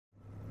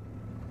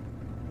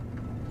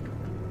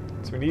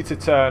So we need to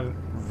turn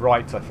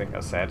right, I think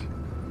I said.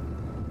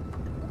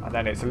 And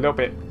then it's a little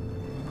bit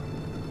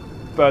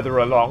further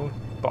along,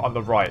 but on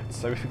the right.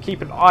 So if we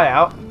keep an eye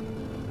out,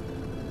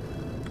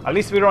 at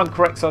least we're on the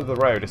correct side of the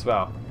road as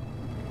well.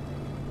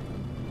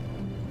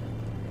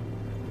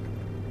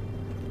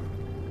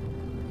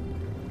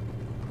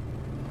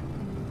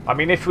 I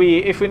mean, if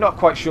we're not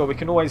quite sure, we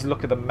can always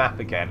look at the map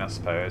again, I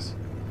suppose.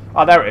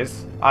 Oh, there it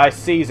is. I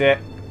sees it.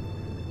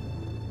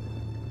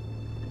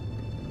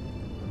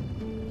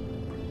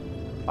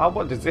 Oh,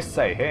 what does this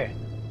say here?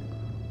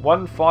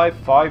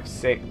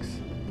 1556.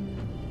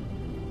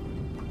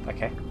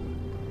 Okay.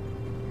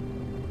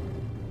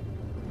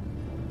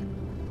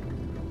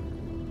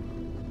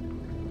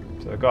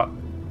 So we've got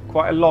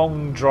quite a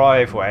long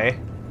driveway.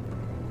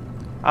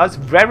 Oh, it's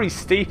very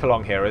steep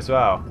along here as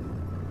well.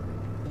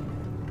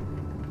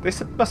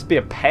 This must be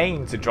a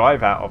pain to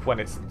drive out of when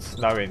it's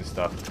snowy and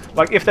stuff.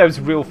 Like, if there was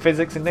real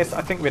physics in this,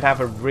 I think we'd have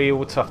a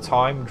real tough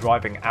time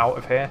driving out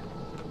of here.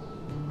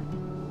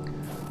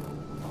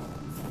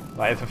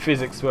 Like, if the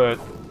physics were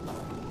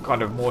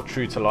kind of more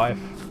true to life.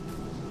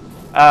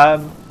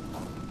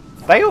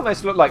 They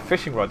almost look like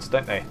fishing rods,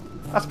 don't they?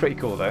 That's pretty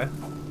cool, though.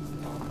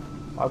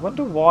 I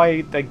wonder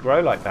why they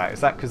grow like that.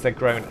 Is that because they're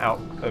grown out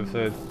of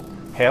the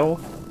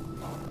hill?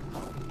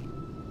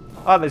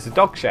 Oh, there's a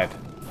dog shed.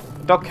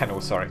 Dog kennel,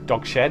 sorry.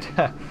 Dog shed.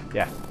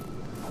 Yeah.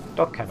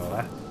 Dog kennel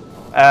there.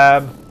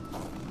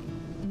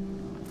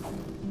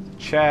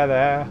 Chair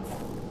there.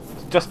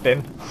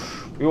 Dustbin.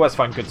 We always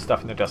find good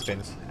stuff in the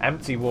dustbins.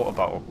 Empty water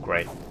bottle.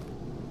 Great.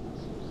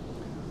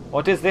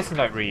 What does this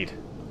note read?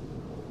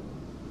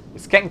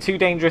 It's getting too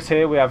dangerous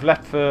here. We have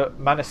left for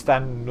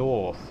Manistan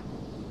North.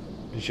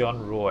 Jean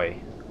Roy.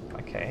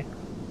 Okay.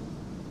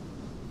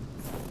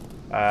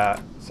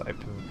 Let's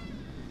open.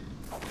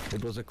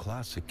 It was a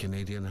classic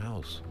Canadian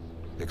house.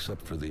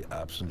 Except for the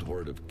absent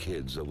horde of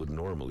kids that would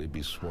normally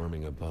be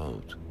swarming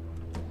about.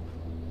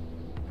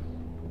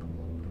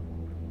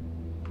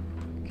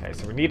 Okay,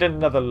 so we need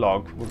another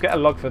log. We'll get a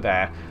log for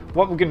there.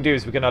 What we're going to do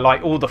is we're going to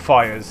light all the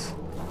fires.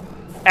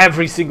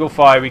 Every single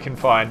fire we can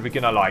find, we're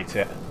going to light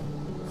it.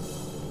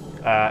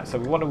 So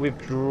we want to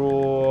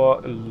withdraw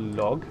a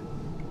log.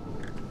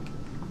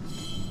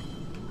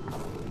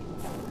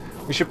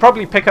 We should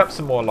probably pick up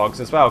some more logs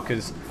as well,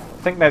 because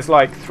I think there's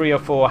like 3 or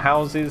 4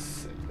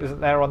 houses, isn't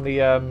there, on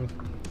the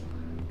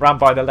round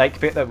by the lake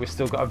bit that we've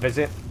still got to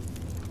visit.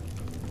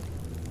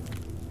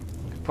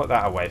 Put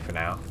that away for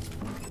now.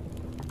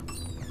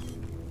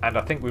 And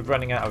I think we're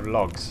running out of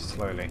logs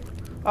slowly.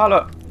 Oh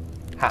look!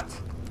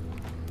 Hat.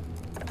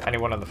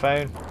 Anyone on the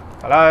phone?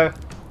 Hello?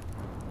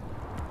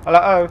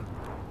 Hello?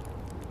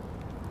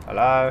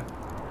 Hello?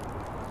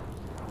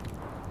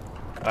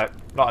 No,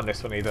 not on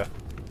this one either.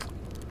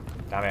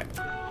 Damn it.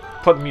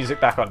 Put the music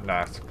back on.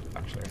 No,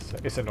 actually,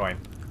 it's annoying.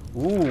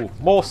 Ooh,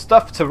 more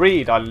stuff to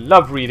read. I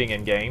love reading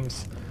in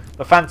games.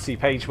 The fantasy,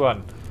 page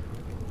 1.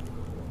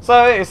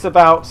 So it's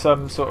about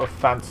some sort of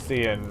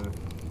fantasy and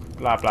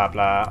blah blah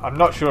blah. I'm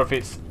not sure if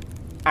it's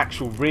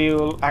actually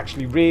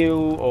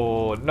real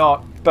or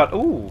not. But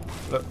ooh,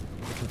 look,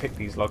 we can pick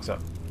these logs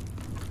up.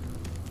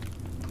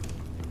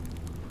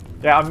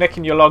 Yeah, I'm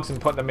nicking your logs and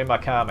putting them in my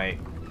car, mate.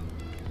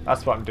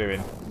 That's what I'm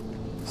doing.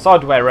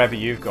 Sod wherever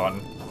you've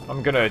gone.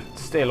 I'm gonna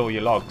steal all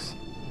your logs.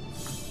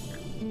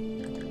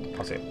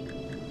 Deposit.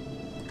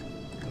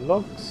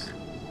 Logs.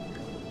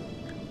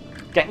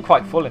 Getting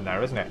quite full in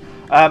there, isn't it?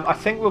 I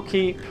think we'll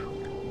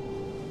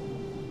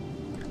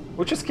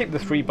just keep the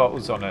 3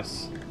 bottles on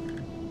us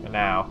for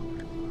now.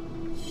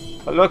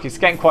 But look, it's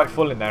getting quite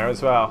full in there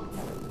as well.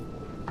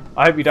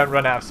 I hope we don't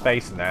run out of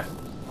space in there.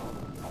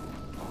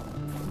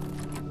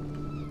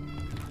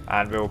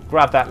 And we'll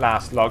grab that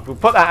last log. We'll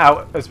put that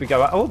out as we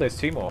go out. Oh, there's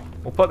 2 more.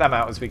 We'll put them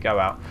out as we go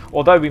out.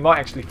 Although we might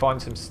actually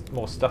find some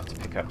more stuff to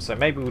pick up. So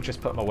maybe we'll just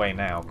put them away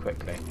now,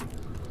 quickly.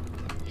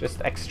 Just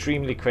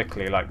extremely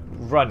quickly. Like,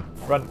 run.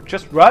 Run.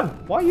 Just run.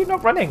 Why are you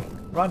not running?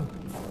 Run.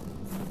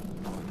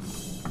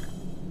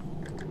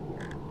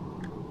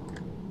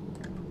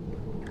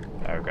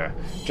 There we go.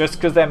 Just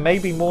because there may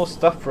be more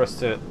stuff for us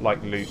to,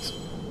 like, loot.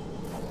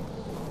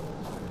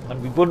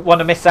 And we wouldn't want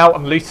to miss out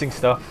on looting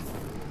stuff.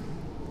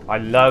 I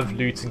love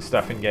looting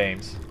stuff in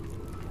games.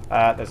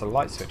 There's a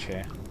light switch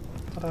here.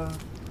 Ta-da.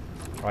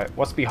 Right,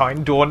 what's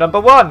behind door number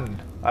 1?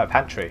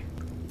 Pantry.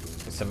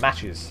 With some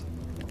matches.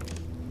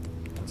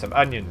 And some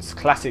onions.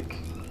 Classic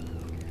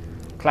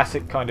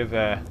kind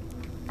of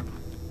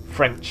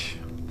French.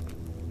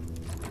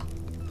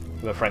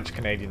 The French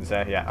Canadians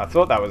there. Yeah, I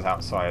thought that was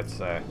outside,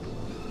 so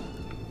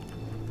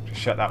just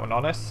shut that one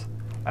on us.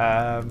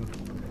 I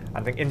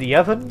think in the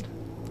oven?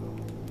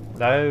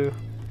 No.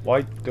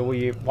 Why do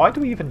we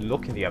even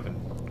look in the oven?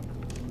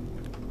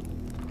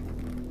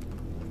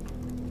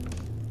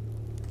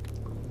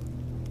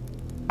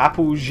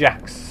 Apple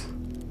Jacques.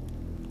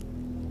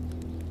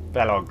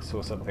 Bellogs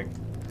or something.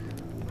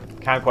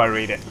 Can't quite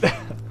read it.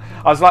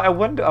 I was like, I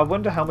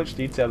wonder how much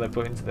detail they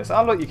put into this.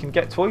 Oh look, you can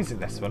get toys in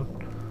this one.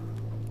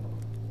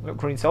 Look,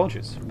 green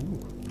soldiers. Ooh.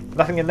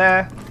 Nothing in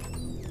there.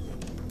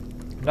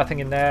 Nothing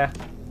in there.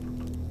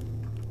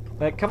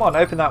 Come on,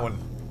 open that one.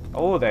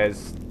 Oh,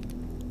 there's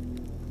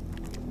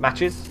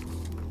matches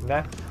in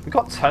there. We've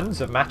got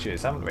tons of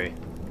matches, haven't we?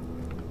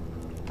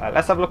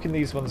 Let's have a look in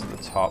these ones at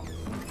the top.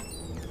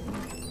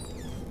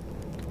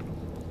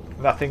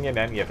 Nothing in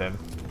any of them.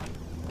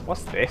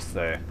 What's this,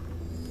 though?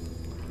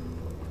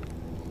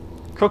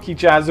 Cookie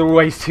jars are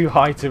always too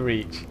high to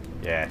reach.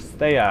 Yes,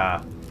 they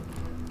are.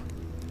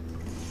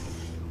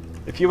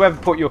 If you ever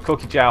put your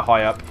cookie jar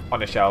high up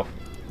on a shelf,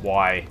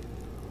 why?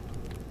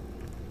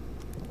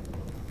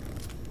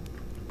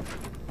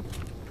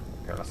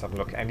 Okay, let's have a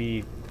look.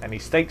 Any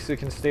steaks we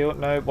can steal?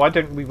 No. Why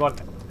don't we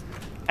want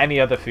any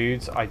other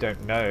foods? I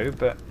don't know,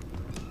 but...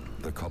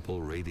 The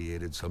couple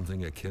radiated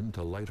something akin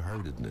to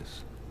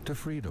lightheartedness, to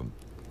freedom.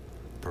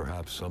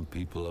 Perhaps some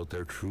people out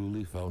there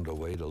truly found a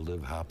way to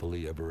live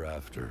happily ever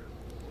after.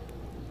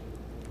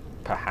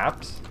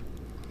 Perhaps.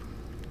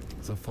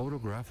 The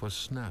photograph was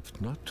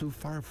snapped not too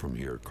far from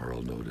here,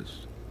 Carl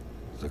noticed.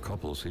 The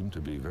couple seemed to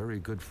be very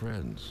good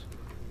friends.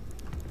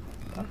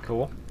 Oh,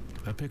 cool.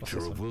 A picture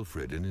of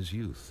Wilfred in his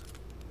youth.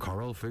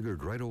 Carl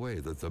figured right away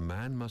that the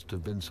man must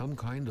have been some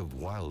kind of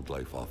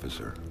wildlife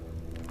officer.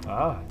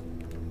 Ah.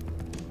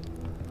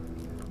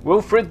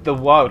 Wilfred the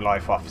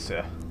wildlife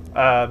officer.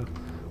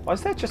 Why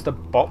is there just a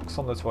box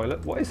on the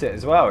toilet? What is it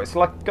as well? It's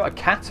like got a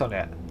cat on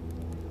it.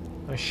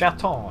 A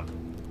chaton.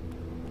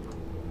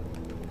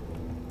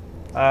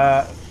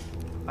 I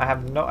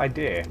have no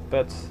idea,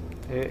 but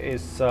it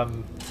is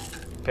some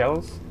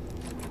pills.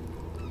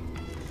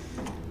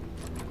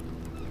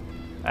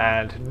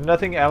 And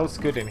nothing else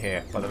good in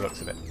here by the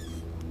looks of it.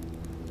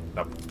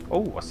 Nope. Oh,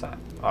 what's that?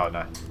 Oh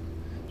no.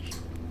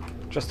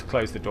 Just to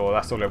close the door,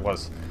 that's all it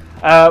was.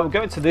 We'll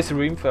go into this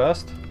room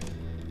first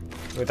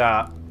with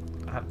our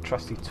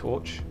trusty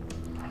torch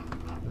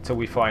until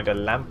we find a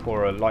lamp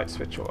or a light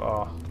switch or...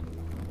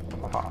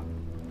 Oh.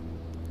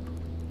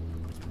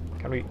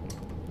 Can we...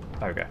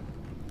 There we go.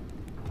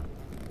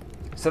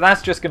 So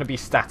that's just going to be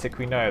static,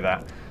 we know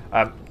that.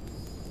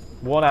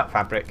 Worn out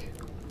fabric.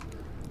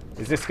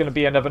 Is this going to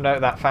be another note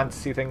of that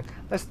fantasy thing?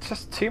 There's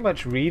just too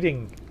much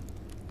reading.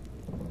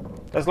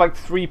 There's like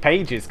 3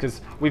 pages, because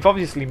we've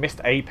obviously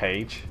missed a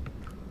page.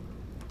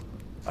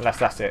 Unless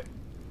that's it.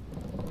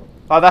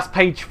 Oh, that's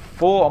page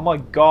 4. Oh my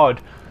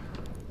god.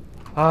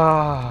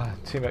 Ah,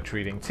 too much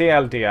reading.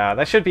 TLDR.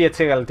 There should be a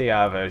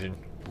TLDR version.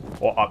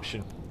 Or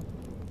option.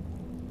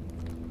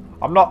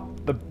 I'm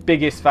not the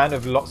biggest fan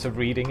of lots of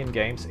reading in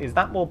games. Is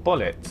that more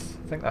bullets?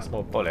 I think that's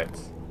more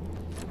bullets.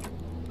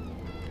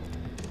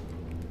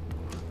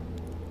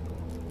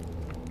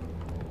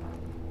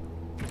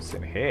 What's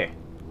in here?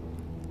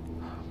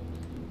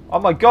 Oh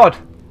my god!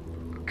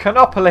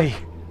 Canopoly!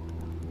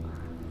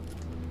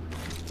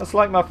 That's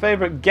like my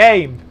favourite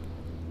game!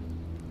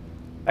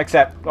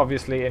 Except,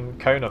 obviously, in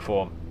Kona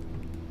form.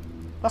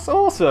 That's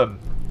awesome!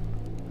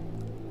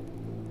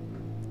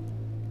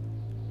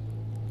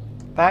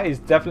 That is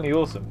definitely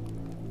awesome.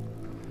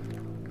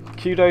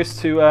 Kudos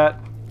to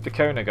the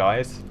Kona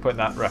guys, putting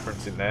that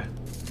reference in there.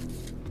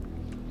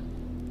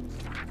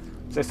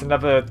 Is this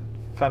another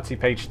fancy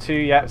page 2?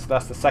 Yeah, so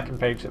that's the second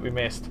page that we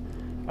missed.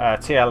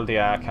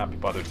 TLDR, can't be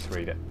bothered to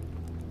read it.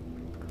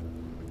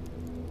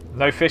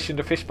 No fish in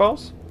the fish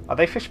bowls? Are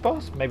they fish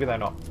bowls? Maybe they're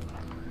not.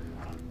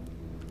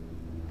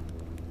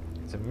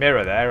 There's a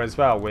mirror there as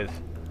well with...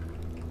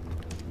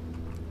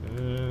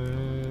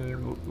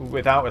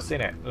 without us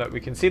in it. Look, we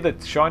can see the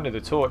shine of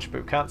the torch,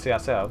 but we can't see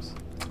ourselves.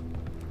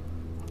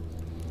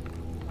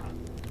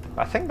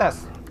 I think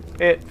that's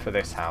it for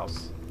this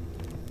house.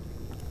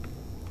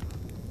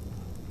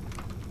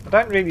 I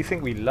don't really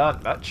think we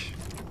learnt much.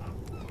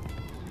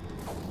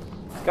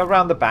 Let's go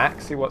around the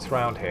back, see what's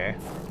around here.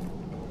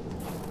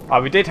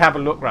 Oh, we did have a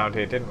look round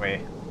here, didn't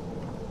we?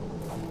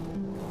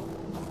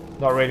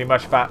 Not really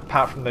much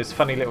apart from those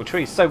funny little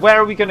trees. So where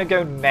are we going to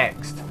go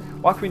next?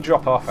 Why can we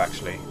drop off,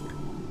 actually?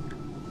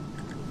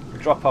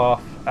 Drop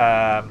off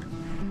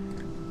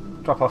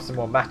some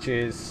more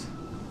matches.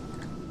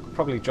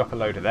 Probably drop a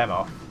load of them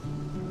off.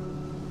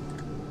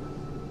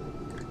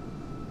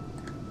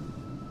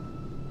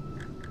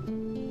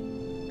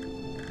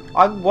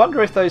 I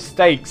wonder if those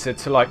stakes are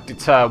to like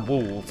deter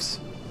wolves.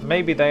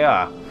 Maybe they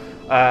are.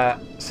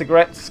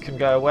 Cigarettes can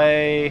go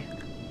away.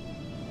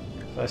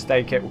 First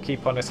aid kit will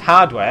keep on us.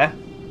 Hardware.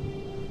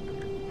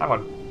 Hang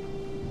on.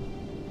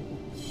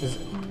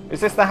 Is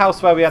this the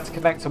house where we had to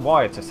connect a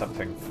wire to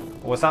something?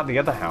 Or was that the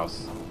other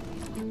house?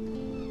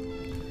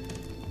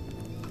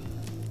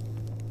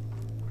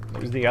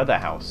 It was the other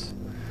house.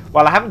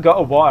 Well, I haven't got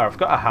a wire. I've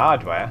got a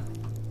hardware.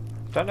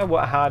 Don't know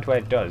what a hardware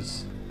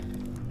does.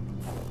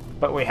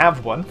 But we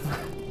have one.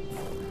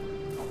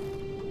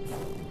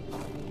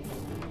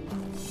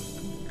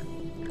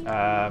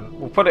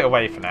 We'll put it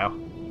away for now.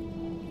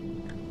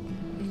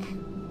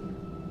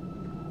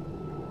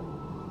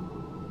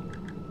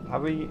 Are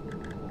we...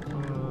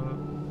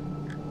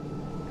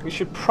 we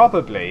should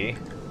probably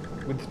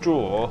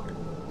withdraw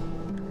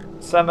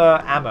some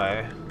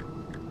ammo.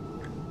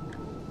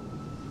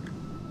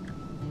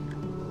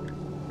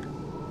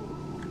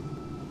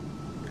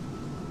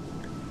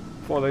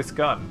 For this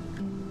gun.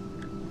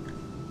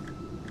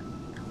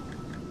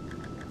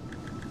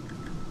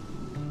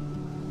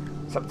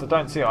 Except I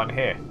don't see it on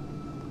here.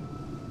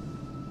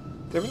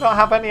 Do we not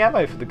have any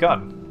ammo for the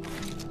gun?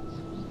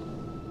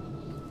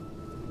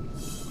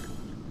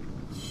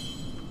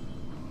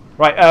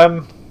 Right,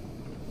 I'm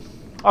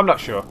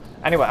not sure.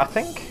 Anyway, I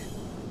think...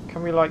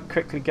 Can we, like,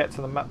 quickly get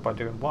to the map by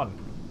doing one?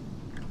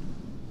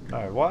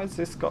 No, why has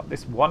this got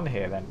this one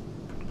here, then?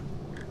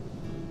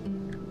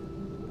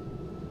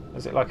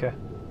 Is it like a...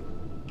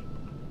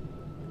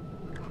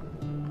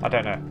 I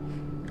don't know.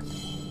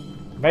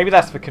 Maybe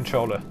that's for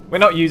controller. We're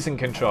not using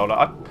controller.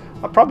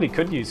 I probably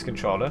could use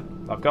controller.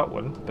 I've got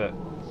one, but...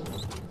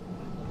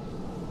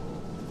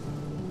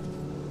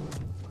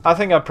 I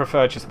think I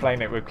prefer just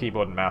playing it with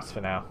keyboard and mouse for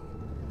now.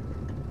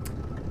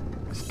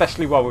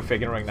 Especially while we're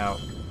figuring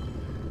out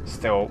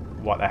still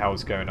what the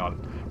hell's going on.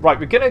 Right,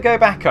 we're going to go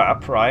back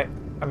up, right?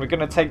 And we're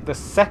going to take the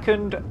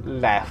second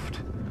left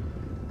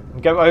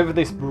and go over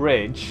this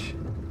bridge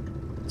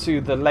to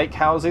the lake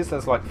houses.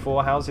 There's like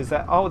 4 houses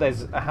there. Oh,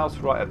 there's a house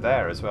right up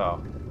there as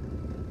well.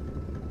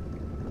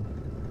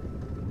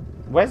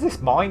 Where's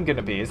this mine going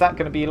to be? Is that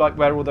going to be like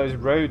where all those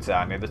roads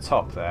are near the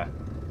top there?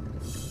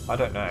 I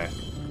don't know.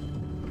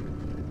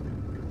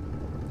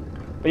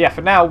 But yeah,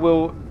 for now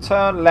we'll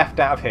turn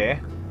left out of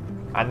here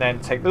and then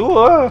take the...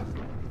 Whoa!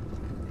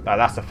 No,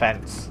 that's a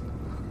fence.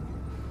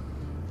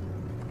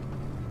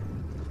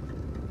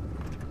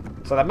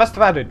 So that must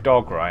have had a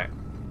dog, right?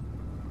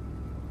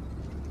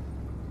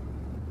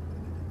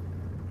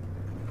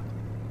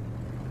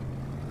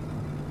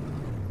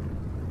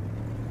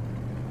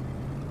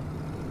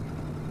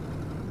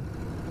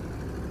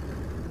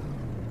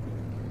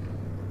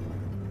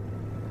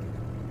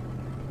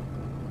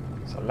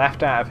 So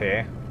left out of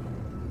here.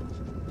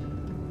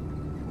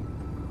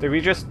 Did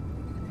we just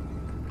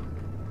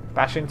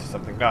bash into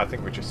something? No, I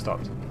think we just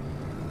stopped.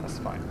 That's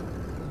fine.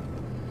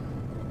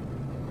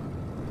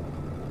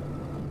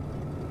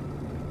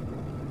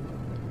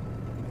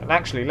 And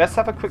actually, let's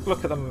have a quick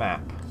look at the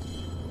map.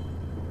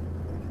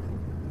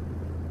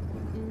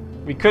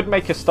 We could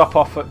make a stop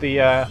off at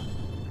the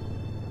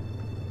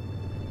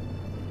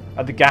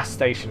gas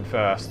station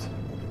first.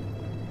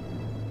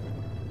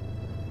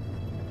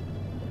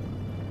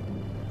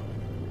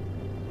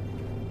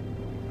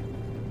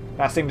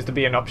 That seems to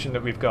be an option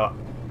that we've got.